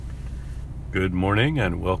Good morning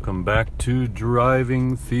and welcome back to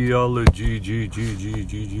Driving Theology.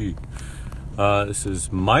 This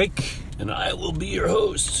is Mike and I will be your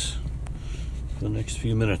host for the next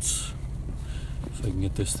few minutes. If I can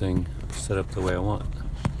get this thing set up the way I want.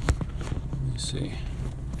 Let me see.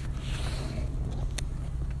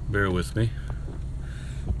 Bear with me,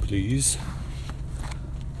 please.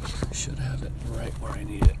 I should have it right where I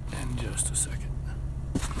need it in just a second.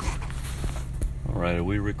 Alright, are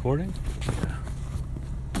we recording? Yeah.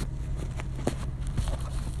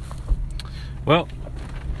 Well,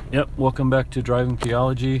 yep, welcome back to Driving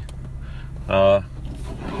Theology. I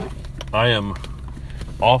am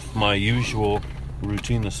off my usual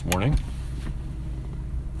routine this morning.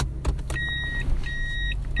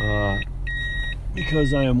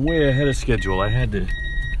 Because I am way ahead of schedule. I had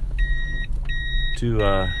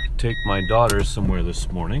to take my daughter somewhere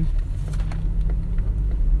this morning.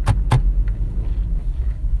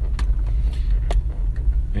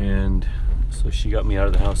 And so she got me out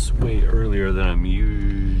of the house way earlier than I'm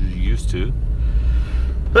used to.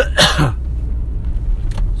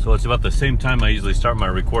 So it's about the same time I usually start my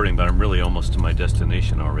recording, but I'm really almost to my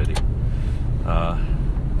destination already.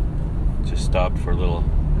 Just stopped for a little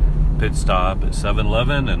pit stop at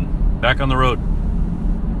 7-Eleven and back on the road.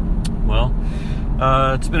 Well,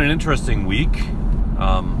 it's been an interesting week.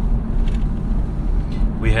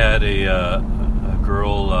 We had a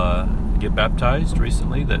girl get baptized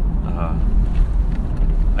recently that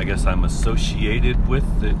I guess I'm associated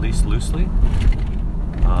with, at least loosely.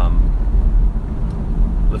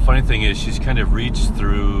 The funny thing is she's kind of reached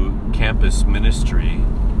through campus ministry,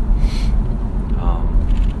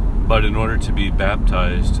 but in order to be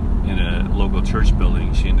baptized in a local church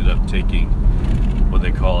building, she ended up taking what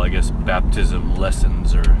they call, I guess, baptism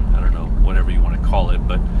lessons, or I don't know, whatever you want to call it,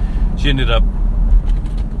 but she ended up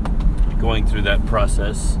going through that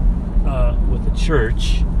process with the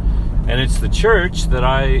church, and it's the church that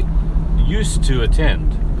I used to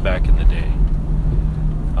attend back in the day.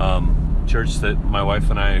 Church that my wife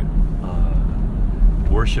and I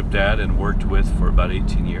worshipped at and worked with for about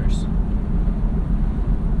 18 years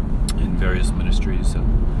in various ministries, and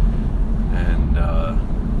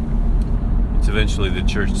it's eventually the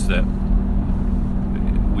church that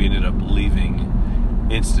we ended up leaving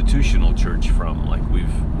institutional church from. Like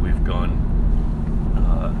we've gone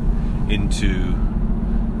into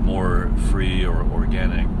more free or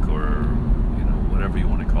organic, or whatever you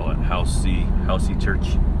want to call it, housey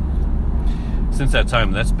church. Since that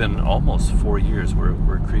time, that's been almost 4 years.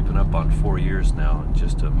 We're creeping up on 4 years now in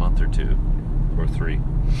just a month or two or three,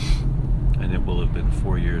 and it will have been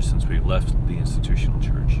 4 years since we left the institutional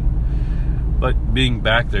church. But being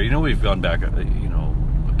back there, we've gone back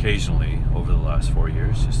occasionally over the last 4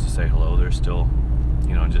 years just to say hello. They're still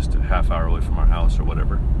just a half hour away from our house or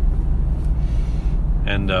whatever.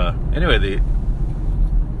 And anyway,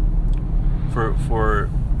 for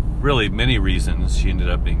really many reasons, she ended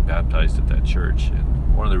up being baptized at that church.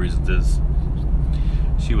 And one of the reasons is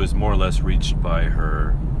she was more or less reached by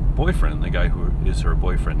her boyfriend, the guy who is her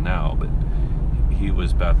boyfriend now, but he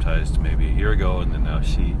was baptized maybe a year ago, and then now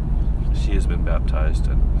she has been baptized,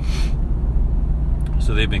 and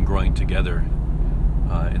so they've been growing together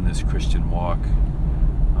in this Christian walk.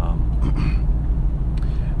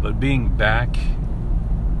 But being back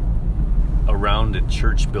around a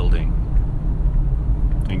church building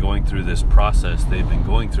and going through this process they've been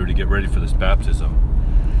going through to get ready for this baptism,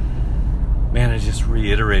 man, it just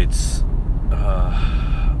reiterates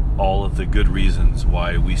all of the good reasons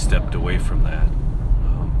why we stepped away from that.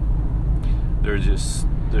 There's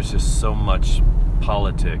just so much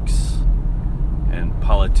politics and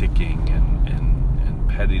politicking and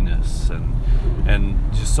pettiness and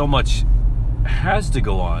just so much has to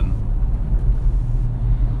go on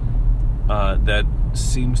that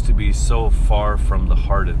seems to be so far from the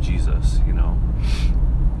heart of Jesus.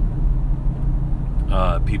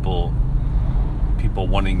 People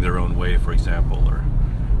wanting their own way, for example,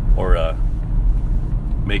 or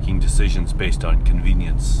making decisions based on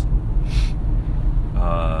convenience,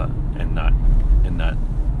 and not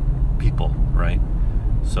people, right?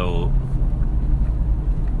 So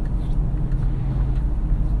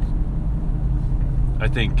I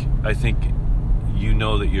think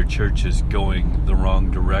that your church is going the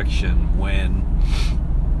wrong direction when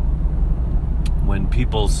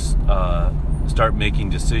people start making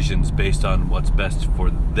decisions based on what's best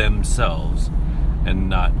for themselves and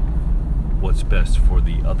not what's best for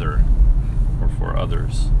the other or for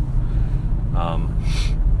others.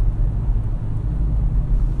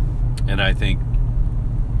 And I think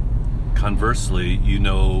conversely,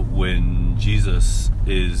 when Jesus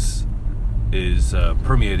is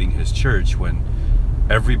permeating his church when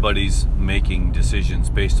everybody's making decisions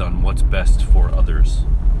based on what's best for others,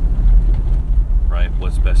 right?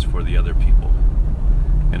 What's best for the other people,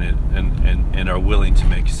 and are willing to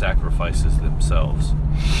make sacrifices themselves.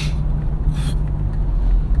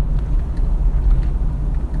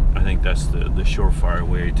 I think that's the surefire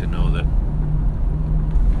way to know that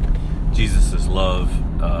Jesus' love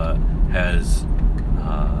has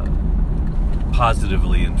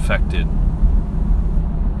positively infected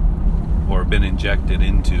or been injected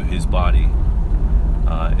into his body,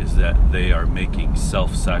 is that they are making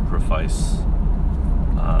self-sacrifice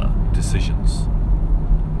decisions.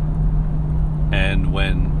 And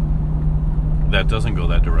when that doesn't go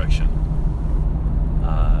that direction,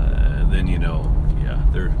 then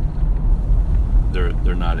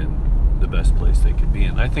they're not in the best place they could be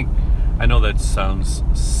in. I know that sounds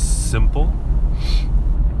simple,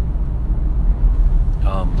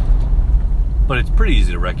 but it's pretty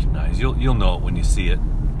easy to recognize. You'll know it when you see it,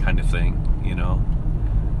 kind of thing.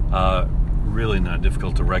 Really not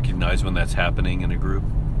difficult to recognize when that's happening in a group,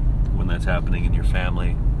 when that's happening in your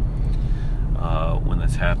family, when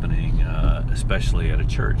that's happening, especially at a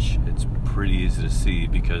church. It's pretty easy to see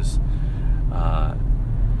because,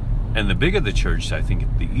 and the bigger the church, I think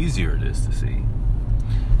the easier it is to see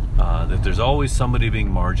that there's always somebody being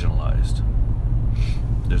marginalized.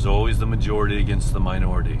 There's always the majority against the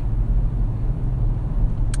minority.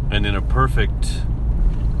 And in a perfect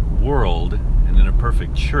world, and in a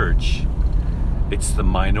perfect church, it's the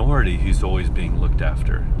minority who's always being looked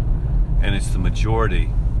after. And it's the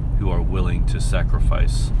majority who are willing to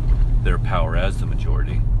sacrifice their power as the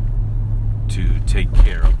majority to take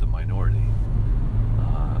care of the minority.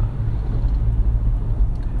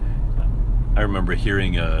 I remember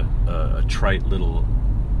hearing a trite little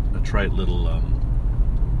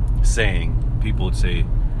saying. People would say,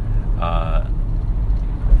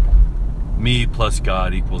 me plus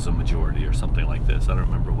God equals a majority, or something like this. I don't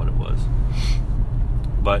remember what it was.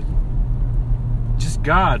 But just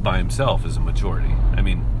God by himself is a majority. I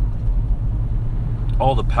mean,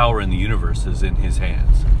 all the power in the universe is in his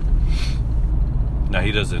hands. Now,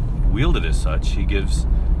 he doesn't wield it as such. He gives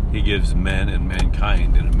men and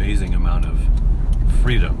mankind an amazing amount of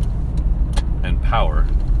freedom and power,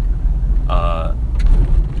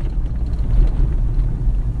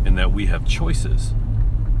 in that we have choices,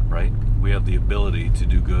 right? We have the ability to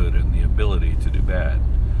do good and the ability to do bad,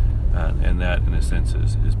 and that, in a sense,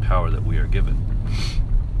 is power that we are given.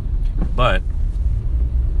 But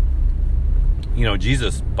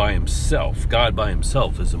Jesus by himself, God by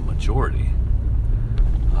himself, is a majority,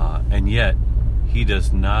 and yet he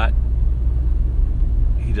does not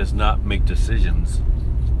make decisions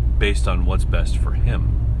based on what's best for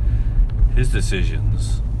him. His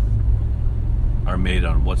decisions are made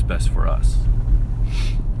on what's best for us.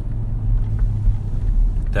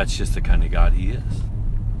 That's just the kind of God he is.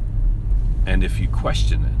 And if you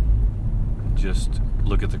question it, just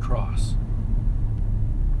look at the cross.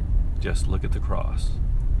 Just look at the cross.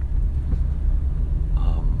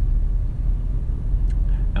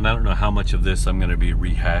 And I don't know how much of this I'm going to be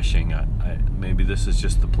rehashing. Maybe this is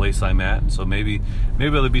just the place I'm at. So maybe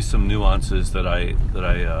there'll be some nuances that I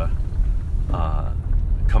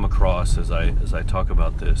come across as I talk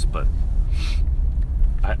about this. But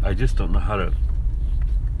I just don't know how to.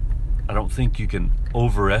 I don't think you can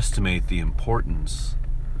overestimate the importance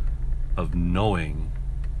of knowing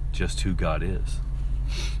just who God is.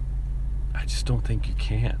 I just don't think you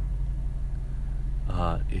can.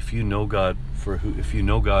 If you know God for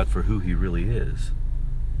who He really is,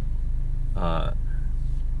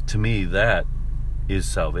 to me, that is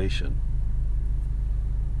salvation.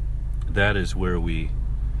 That is where we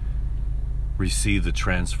receive the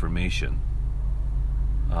transformation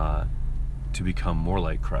to become more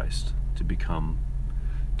like Christ, to become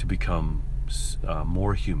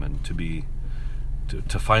more human,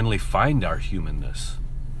 to finally find our humanness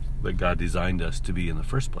that God designed us to be in the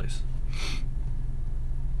first place.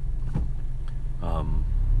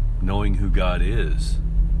 Knowing who God is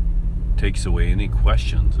takes away any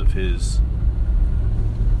questions of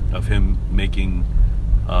Him making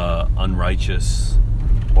unrighteous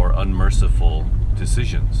or unmerciful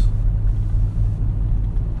decisions.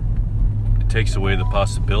 It takes away the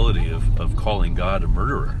possibility of calling God a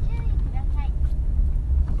murderer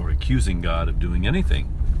or accusing God of doing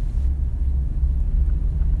anything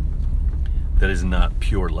that is not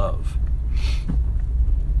pure love.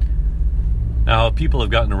 Now, how people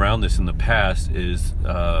have gotten around this in the past is,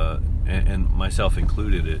 and myself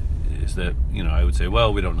included, is that, I would say,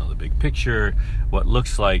 well, we don't know the big picture. What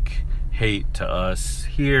looks like hate to us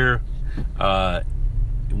here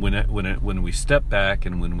when we step back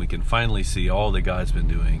and when we can finally see all that God's been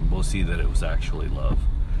doing, we'll see that it was actually love.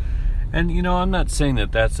 And I'm not saying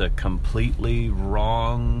that that's a completely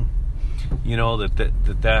wrong,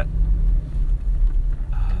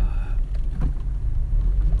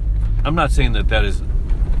 I'm not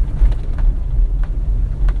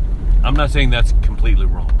saying that's completely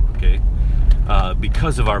wrong, okay?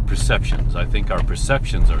 Because of our perceptions. I think our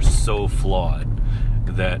perceptions are so flawed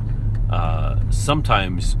that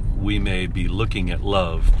sometimes we may be looking at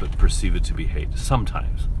love but perceive it to be hate.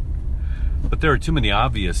 Sometimes. But there are too many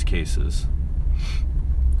obvious cases.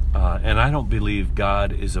 And I don't believe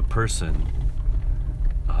God is a person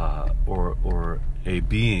or a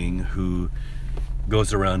being who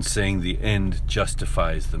goes around saying the end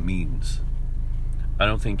justifies the means. I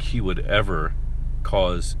don't think he would ever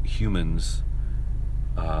cause humans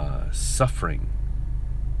suffering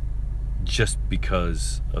just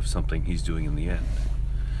because of something he's doing in the end.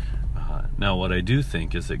 Now, what I do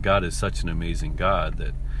think is that God is such an amazing God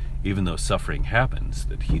that even though suffering happens,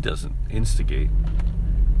 that he doesn't instigate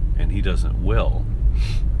and he doesn't will.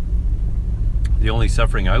 The only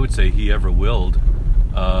suffering I would say he ever willed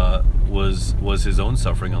was his own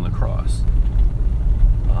suffering on the cross.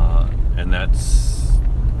 And that's,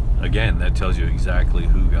 again, that tells you exactly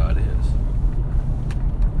who God is.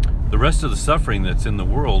 The rest of the suffering that's in the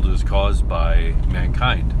world is caused by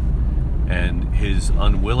mankind and his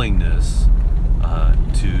unwillingness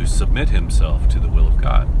to submit himself to the will of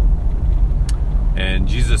God. And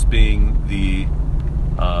Jesus, being the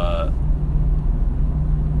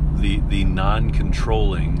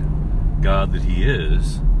non-controlling God that he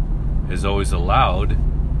is, has always allowed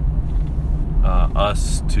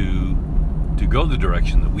us to go the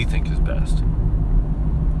direction that we think is best.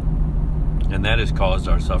 And that has caused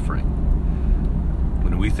our suffering.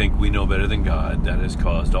 When we think we know better than God, that has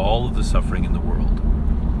caused all of the suffering in the world.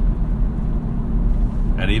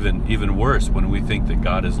 And even worse, when we think that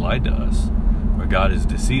God has lied to us, or God has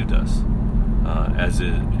deceived us, as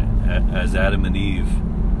Adam and Eve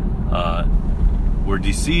were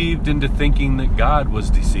deceived into thinking that God was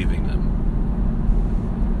deceiving them.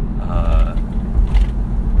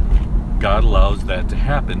 God allows that to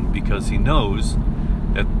happen because he knows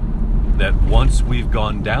that once we've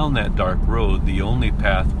gone down that dark road, the only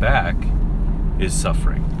path back is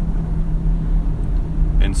suffering.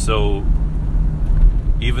 And so,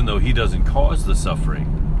 even though he doesn't cause the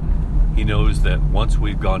suffering, he knows that once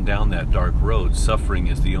we've gone down that dark road, suffering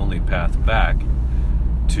is the only path back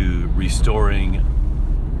to restoring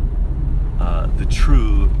the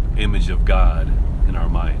true image of God in our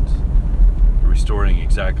minds, restoring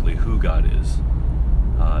exactly who God is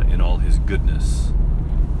in all his goodness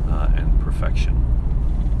and perfection.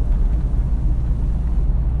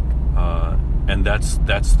 And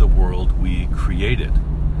that's the world we created.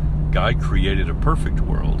 God created a perfect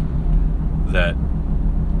world that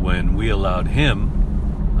when we allowed him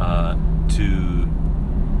to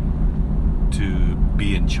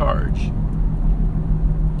be in charge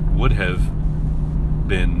would have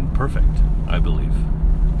been perfect, I believe.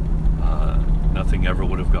 Nothing ever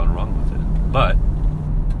would have gone wrong with it. But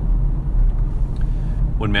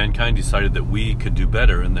when mankind decided that we could do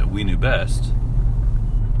better and that we knew best,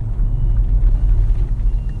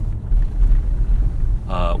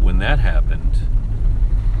 when that happened,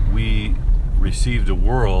 we received a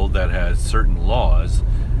world that has certain laws,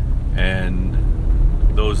 and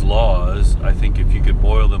those laws, I think if you could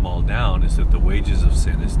boil them all down, is that the wages of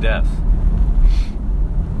sin is death.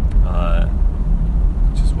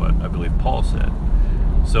 Which is what I believe Paul said.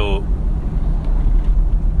 So,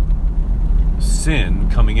 sin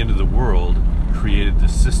coming into the world created the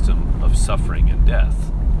system of suffering and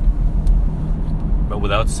death. But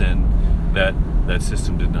without sin, that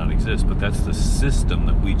system did not exist. But that's the system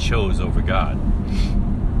that we chose over God.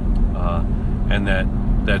 And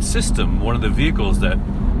that system, one of the vehicles that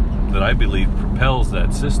I believe propels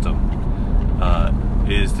that system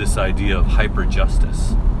is this idea of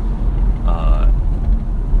hyper-justice,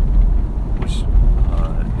 which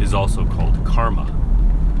is also called karma,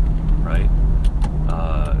 right?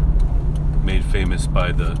 Made famous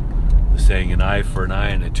by the saying, an eye for an eye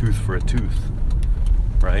and a tooth for a tooth,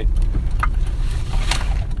 right?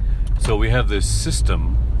 So we have this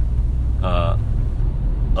system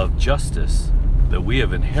of justice that we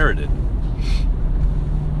have inherited,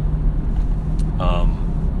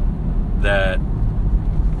 that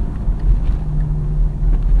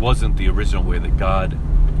wasn't the original way that God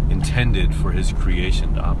intended for his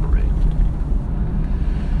creation to operate.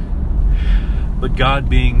 But God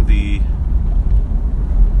being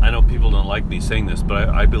I know people don't like me saying this, but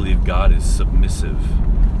I believe God is submissive.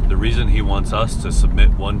 the reason he wants us to submit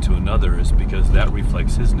one to another is because that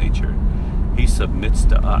reflects his nature. He submits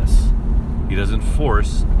to us. He doesn't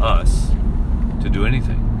force us to do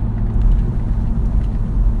anything.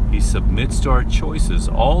 He submits to our choices,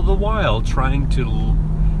 all the while trying to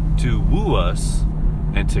woo us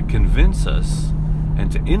and to convince us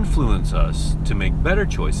and to influence us to make better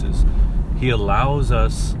choices. He allows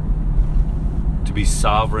us to be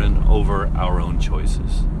sovereign over our own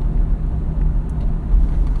choices.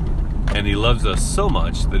 And he loves us so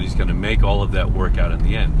much that he's going to make all of that work out in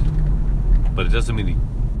the end. But it doesn't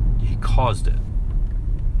mean he caused it,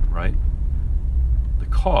 right? The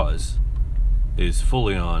cause is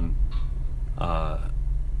fully on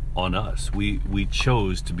us. We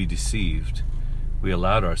chose to be deceived. We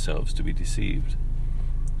allowed ourselves to be deceived,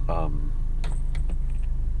 and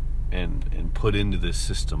put into this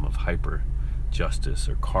system of hyper justice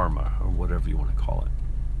or karma or whatever you want to call it.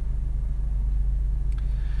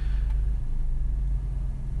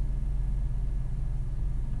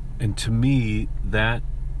 And to me, that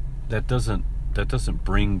doesn't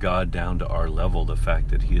bring God down to our level. The fact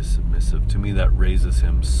that he is submissive, to me, that raises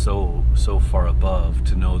him so far above,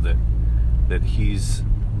 to know that he's,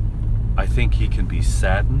 I think he can be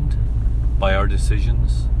saddened by our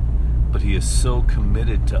decisions, but he is so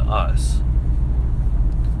committed to us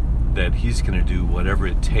that he's going to do whatever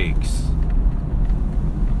it takes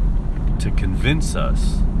to convince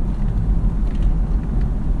us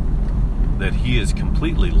that he is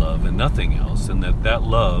completely love and nothing else, and that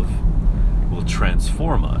love will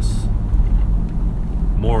transform us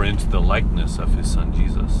more into the likeness of his son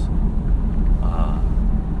Jesus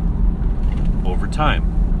over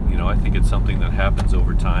time. I think it's something that happens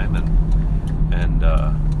over time, and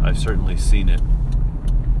I've certainly seen it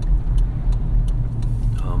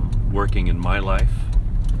working in my life,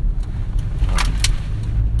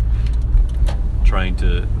 trying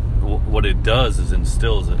to, what it does is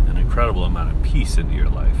instills an incredible amount of peace into your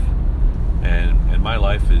life, and my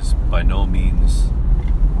life is by no means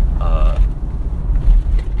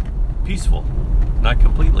peaceful, not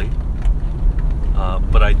completely,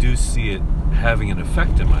 but I do see it having an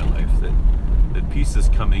effect in my life, that peace is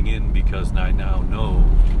coming in because I now know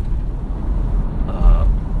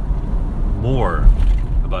more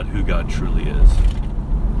about who God truly is.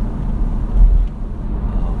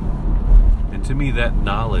 And to me, that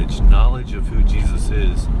knowledge of who Jesus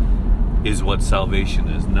is what salvation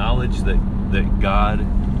is. Knowledge that God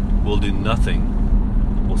will do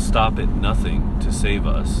nothing, will stop at nothing to save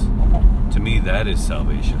us. To me, that is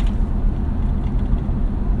salvation.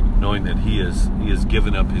 Knowing that he has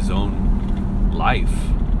given up his own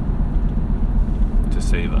life to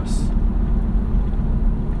save us.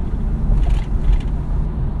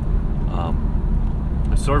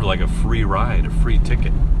 It's sort of like a free ride, a free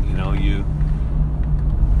ticket.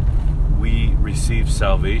 We receive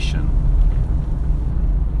salvation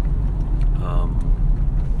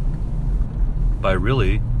by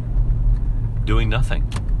really doing nothing.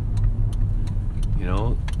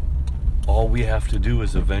 All we have to do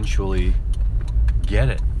is eventually get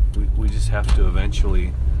it. We just have to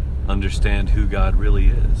eventually understand who God really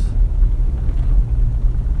is.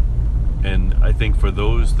 And I think for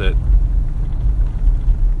those that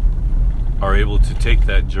are able to take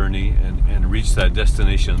that journey and reach that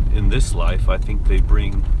destination in this life, I think they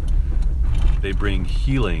bring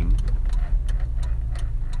healing.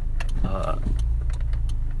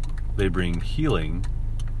 They bring healing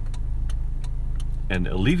and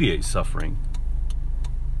alleviate suffering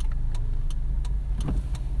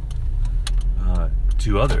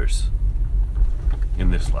to others in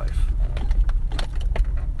this life.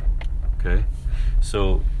 Okay,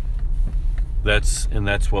 so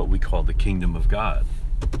that's what we call the kingdom of God.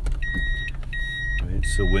 Right?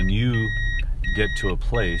 So when you get to a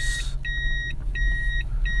place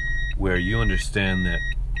where you understand that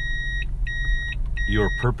your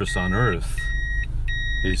purpose on earth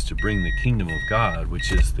is to bring the kingdom of God,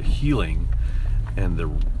 which is the healing and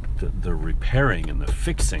the repairing and the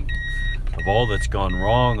fixing of all that's gone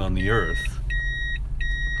wrong on the earth,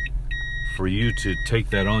 for you to take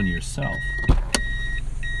that on yourself.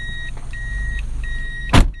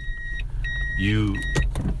 You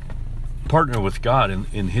partner with God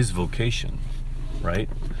in his vocation, right?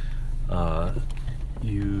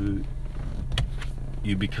 You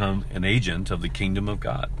become an agent of the kingdom of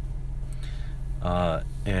God.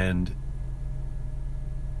 And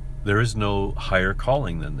there is no higher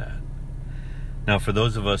calling than that. Now, for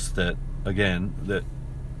those of us that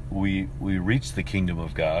we reach the kingdom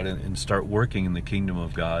of God and start working in the kingdom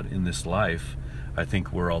of God in this life, I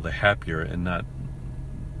think we're all the happier, and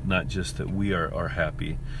not just that we are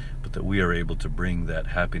happy, but that we are able to bring that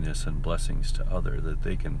happiness and blessings to others, that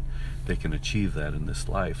they can achieve that in this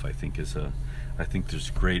life. I think there's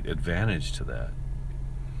great advantage to that.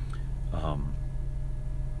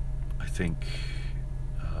 I think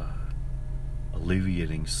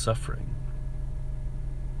alleviating suffering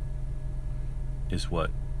is what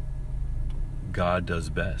God does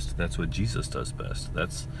best. That's what Jesus does best.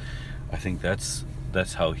 I think that's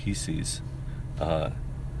how he sees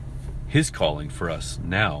his calling for us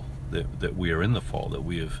now that we are in the fall, that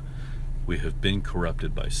we have been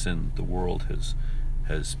corrupted by sin. The world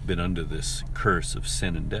has been under this curse of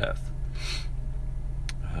sin and death.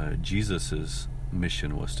 Jesus's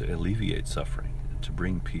mission was to alleviate suffering, to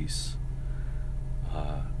bring peace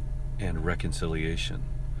and reconciliation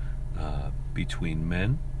between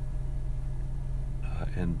men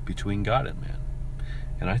and between God and man,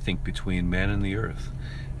 and I think between man and the earth.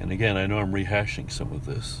 And again, I know I'm rehashing some of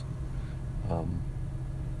this,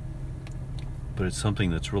 but it's something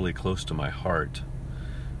that's really close to my heart.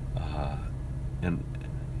 And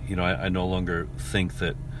I no longer think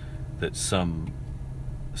that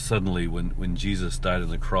suddenly when Jesus died on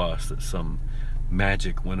the cross, that some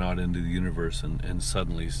magic went out into the universe and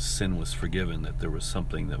suddenly sin was forgiven, that there was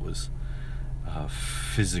something that was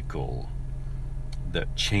physical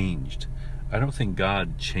that changed. I don't think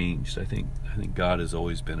God changed. I think God has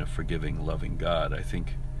always been a forgiving, loving God. I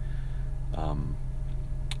think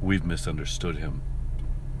we've misunderstood him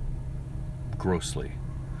grossly.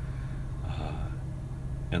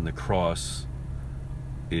 And the cross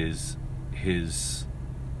is his,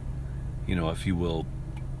 if you will,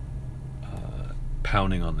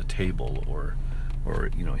 pounding on the table, or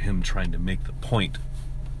him trying to make the point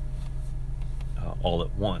all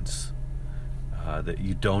at once, that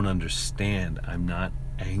you don't understand. I'm not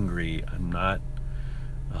angry. I'm not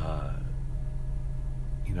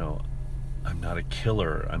I'm not a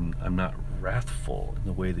killer. I'm not wrathful in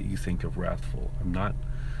the way that you think of wrathful. I'm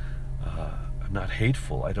not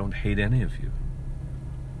hateful. I don't hate any of you.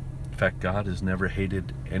 In fact, God has never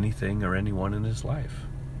hated anything or anyone in his life.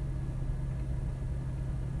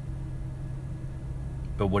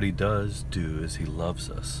 But what he does do is he loves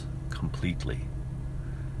us completely,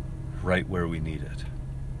 right where we need it.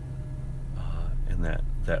 And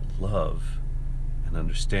that love and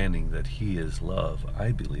understanding that he is love,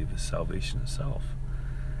 I believe, is salvation itself.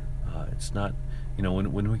 It's not,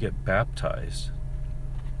 when we get baptized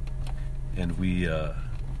and we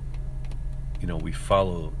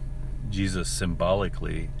follow Jesus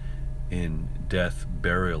symbolically in death,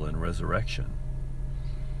 burial, and resurrection,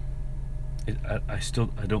 I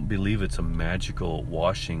don't believe it's a magical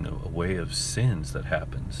washing away of sins that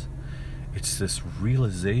happens. It's this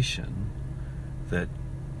realization that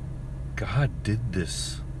God did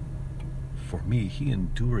this for me. He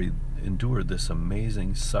endured this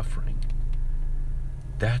amazing suffering.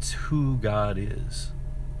 That's who God is.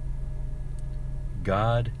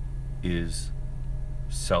 God is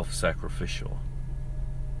self-sacrificial,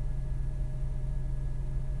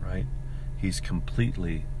 right? He's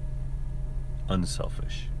completely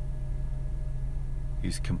unselfish.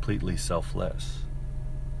 He's completely selfless.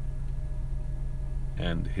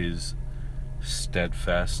 And his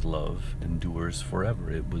steadfast love endures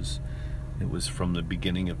forever. It was from the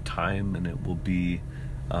beginning of time, and it will be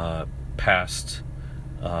past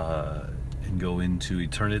and go into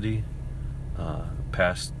eternity,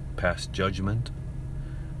 past judgment.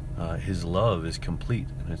 His love is complete,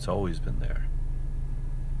 and it's always been there.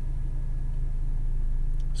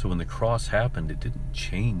 So when the cross happened, it didn't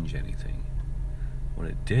change anything. What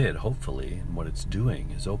it did, hopefully, and what it's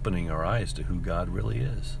doing, is opening our eyes to who God really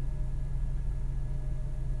is.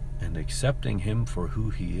 And accepting him for who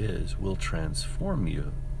he is will transform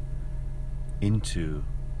you into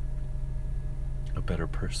a better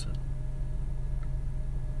person.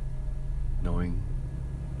 Knowing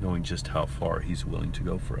just how far he's willing to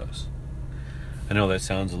go for us. I know that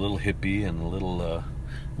sounds a little hippie and a little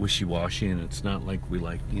wishy-washy, and it's not like we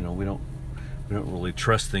don't really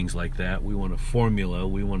trust things like that. We want a formula.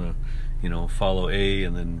 We want to, follow A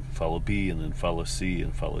and then follow B and then follow C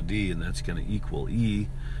and follow D, and that's going to equal E,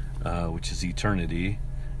 which is eternity.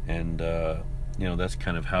 And that's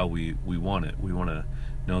kind of how we want it. We want to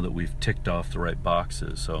know that we've ticked off the right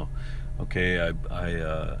boxes. So, okay,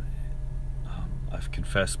 I've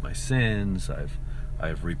confessed my sins.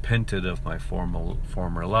 I've repented of my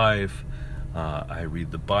former life. I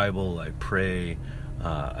read the Bible. I pray.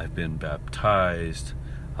 I've been baptized,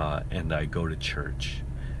 and I go to church.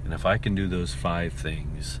 And if I can do those 5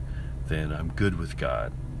 things, then I'm good with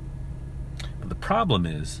God. But the problem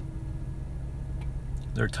is,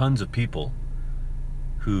 there are tons of people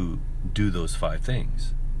who do those 5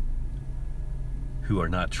 things, who are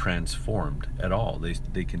not transformed at all.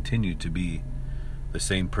 They continue to be the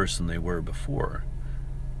same person they were before,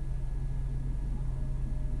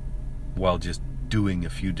 while just doing a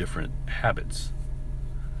few different habits.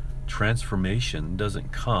 Transformation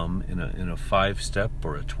doesn't come in a 5-step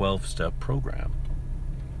or a 12-step program.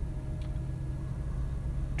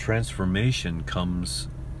 Transformation comes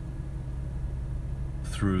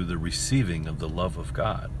through the receiving of the love of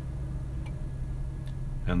God.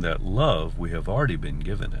 And that love, we have already been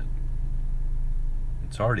given it.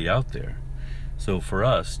 It's already out there. So for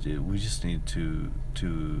us, we just need to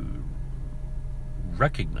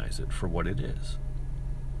recognize it for what it is.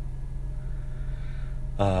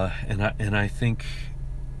 And I think,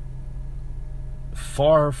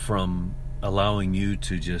 far from allowing you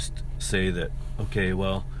to just say that, okay,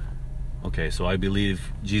 so I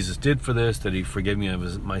believe Jesus did for this, that he forgave me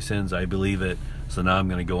of my sins, I believe it, so now I'm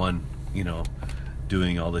going to go on,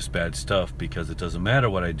 doing all this bad stuff because it doesn't matter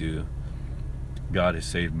what I do, God has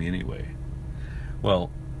saved me anyway.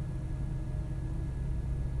 Well,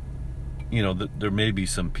 there may be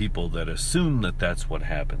some people that assume that that's what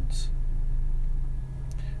happens.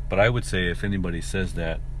 But I would say if anybody says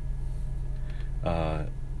that,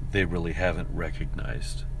 they really haven't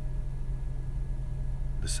recognized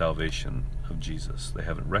the salvation of Jesus. They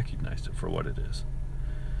haven't recognized it for what it is.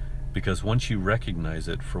 Because once you recognize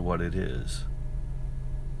it for what it is,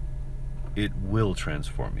 it will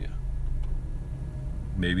transform you.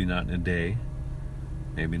 Maybe not in a day,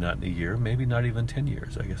 maybe not in a year, maybe not even 10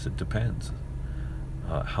 years. I guess it depends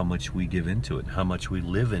how much we give into it, how much we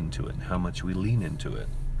live into it, and how much we lean into it.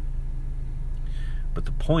 But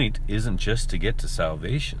the point isn't just to get to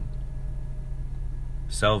salvation.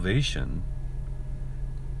 Salvation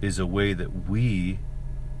is a way that we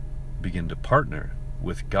begin to partner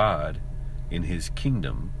with God in his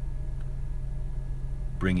kingdom,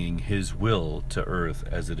 bringing his will to earth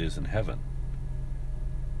as it is in heaven.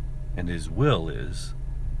 And his will is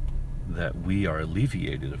that we are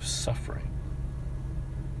alleviated of suffering.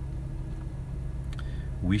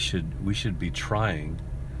 We should be trying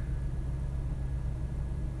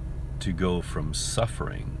to go from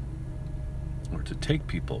suffering, or to take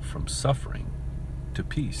people from suffering to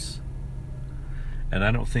peace. And I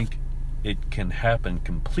don't think it can happen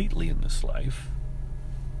completely in this life.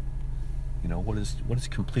 What is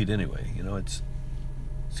complete anyway? It's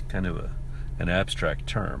kind of an abstract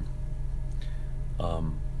term.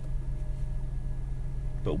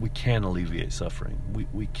 But we can alleviate suffering.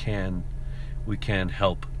 We can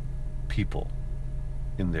help people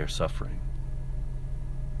in their suffering.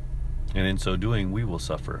 And in so doing, we will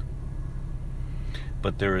suffer.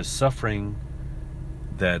 But there is suffering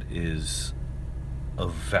that is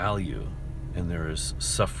of value, and there is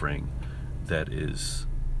suffering that is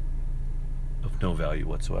of no value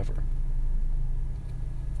whatsoever.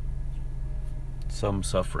 Some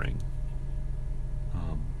suffering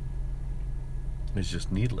is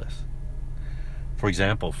just needless. For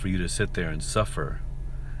example, for you to sit there and suffer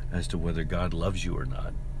as to whether God loves you or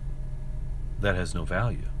not, that has no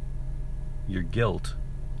value. Your guilt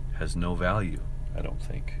has no value, I don't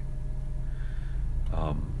think.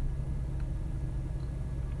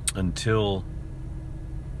 Until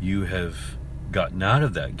you have gotten out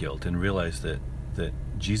of that guilt and realized that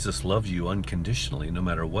Jesus loves you unconditionally no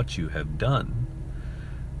matter what you have done,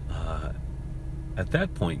 at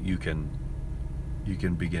that point you can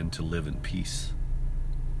begin to live in peace,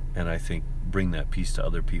 and I think bring that peace to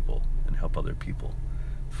other people and help other people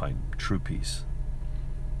find true peace.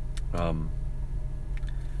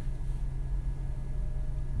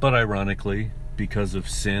 But ironically, because of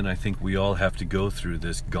sin, I think we all have to go through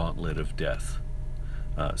this gauntlet of death.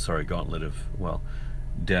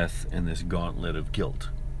 Death and this gauntlet of guilt.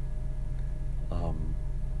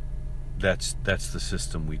 That's the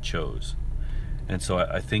system we chose. And so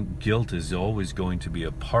I think guilt is always going to be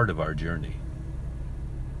a part of our journey.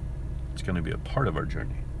 It's going to be a part of our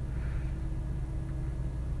journey.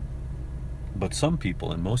 But some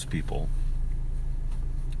people, and most people,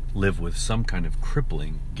 live with some kind of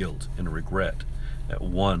crippling guilt and regret at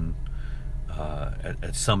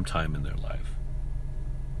some time in their life.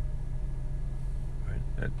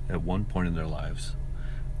 Right? At one point in their lives,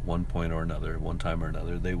 one point or another, one time or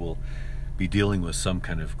another, they will be dealing with some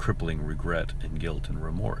kind of crippling regret and guilt and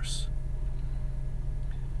remorse.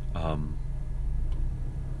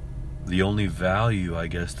 The only value, I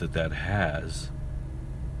guess, that has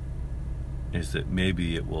is that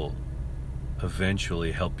maybe it will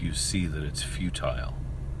eventually help you see that it's futile.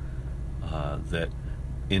 That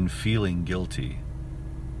in feeling guilty,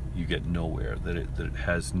 you get nowhere. That it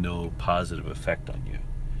has no positive effect on you.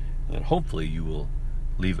 And hopefully you will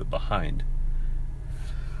leave it behind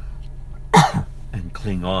and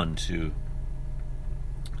cling on to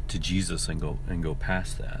Jesus and go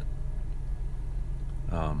past that.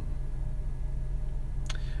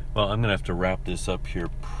 Well, I'm gonna have to wrap this up here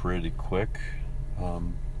pretty quick.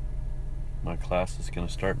 My class is gonna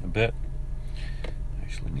start in a bit. I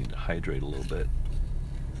actually need to hydrate a little bit.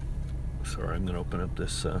 Sorry, I'm gonna open up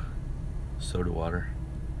this soda water.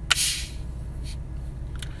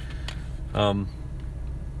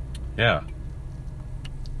 Yeah.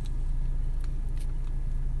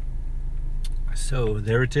 So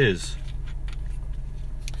there it is.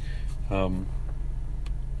 A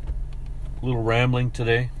little rambling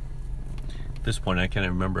today. At this point, I can't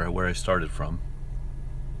even remember where I started from,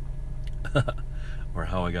 or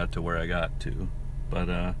how I got to where I got to.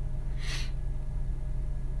 But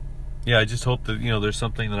yeah, I just hope that there's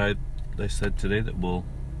something that I said today that will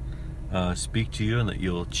speak to you and that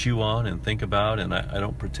you'll chew on and think about. And I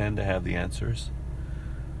don't pretend to have the answers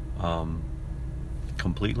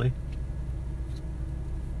completely.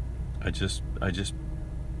 I just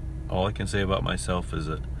all I can say about myself is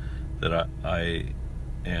that I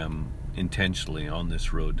am intentionally on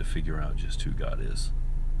this road to figure out just who God is,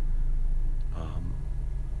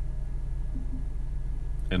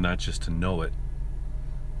 and not just to know it,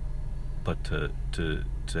 but to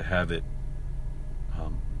have it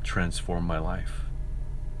transform my life.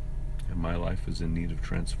 And my life is in need of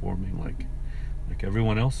transforming, like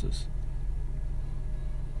everyone else's.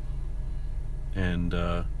 And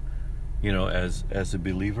as a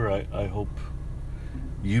believer, I hope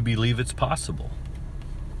you believe it's possible,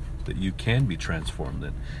 that you can be transformed,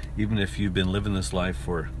 that even if you've been living this life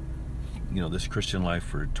for, this Christian life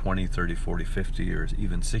for 20, 30, 40, 50 years,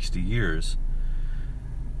 even 60 years,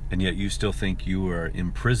 and yet you still think you are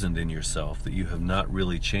imprisoned in yourself, that you have not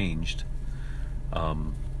really changed,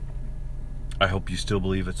 I hope you still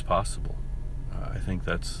believe it's possible. I think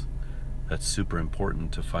that's super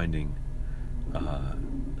important to finding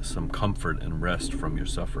some comfort and rest from your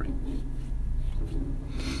suffering.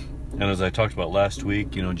 And as I talked about last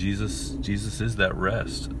week, Jesus is that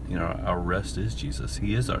rest. Our rest is Jesus.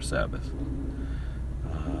 He is our Sabbath,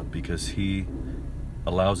 because He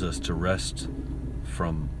allows us to rest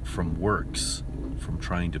from works, from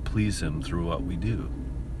trying to please Him through what we do.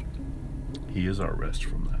 He is our rest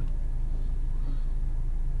from that.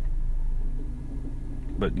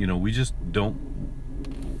 But we just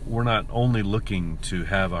we're not only looking to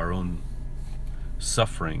have our own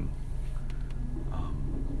suffering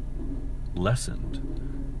lessened,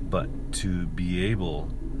 but to be able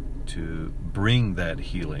to bring that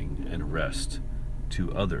healing and rest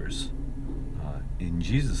to others in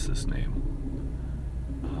Jesus' name,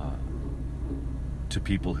 to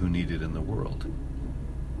people who need it in the world.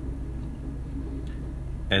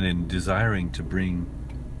 And in desiring to bring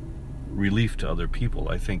relief to other people,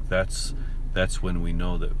 I think that's when we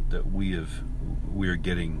know that we're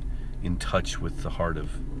getting in touch with the heart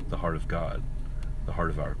of God, the heart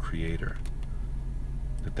of our Creator,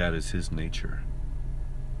 that is His nature.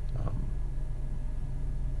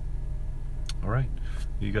 All right,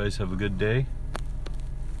 you guys have a good day,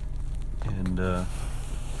 and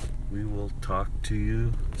we will talk to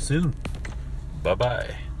you soon.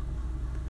 Bye-bye.